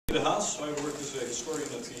Hidde de Haas. I work as a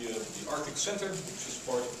historian at the Arctic Center, which is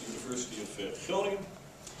part of the University of Groningen.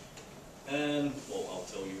 And, well, I'll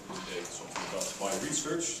tell you today something about my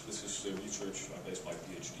research. This is the research I based my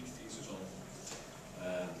PhD thesis on.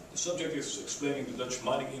 And the subject is explaining the Dutch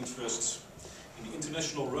mining interests in the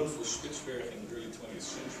international run for Spitsbergen in the early 20th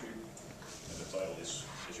century. And the title is,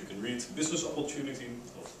 as you can read, Business Opportunity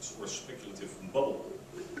or Speculative Bubble.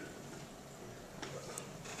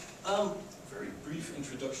 Very brief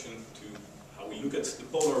introduction to how we look at the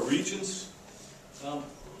polar regions.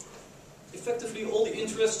 Effectively, all the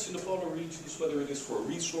interests in the polar regions, whether it is for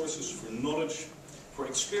resources, for knowledge, for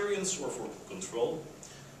experience, or for control,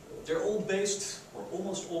 they're all based, or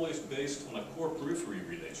almost always based, on a core-periphery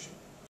relation.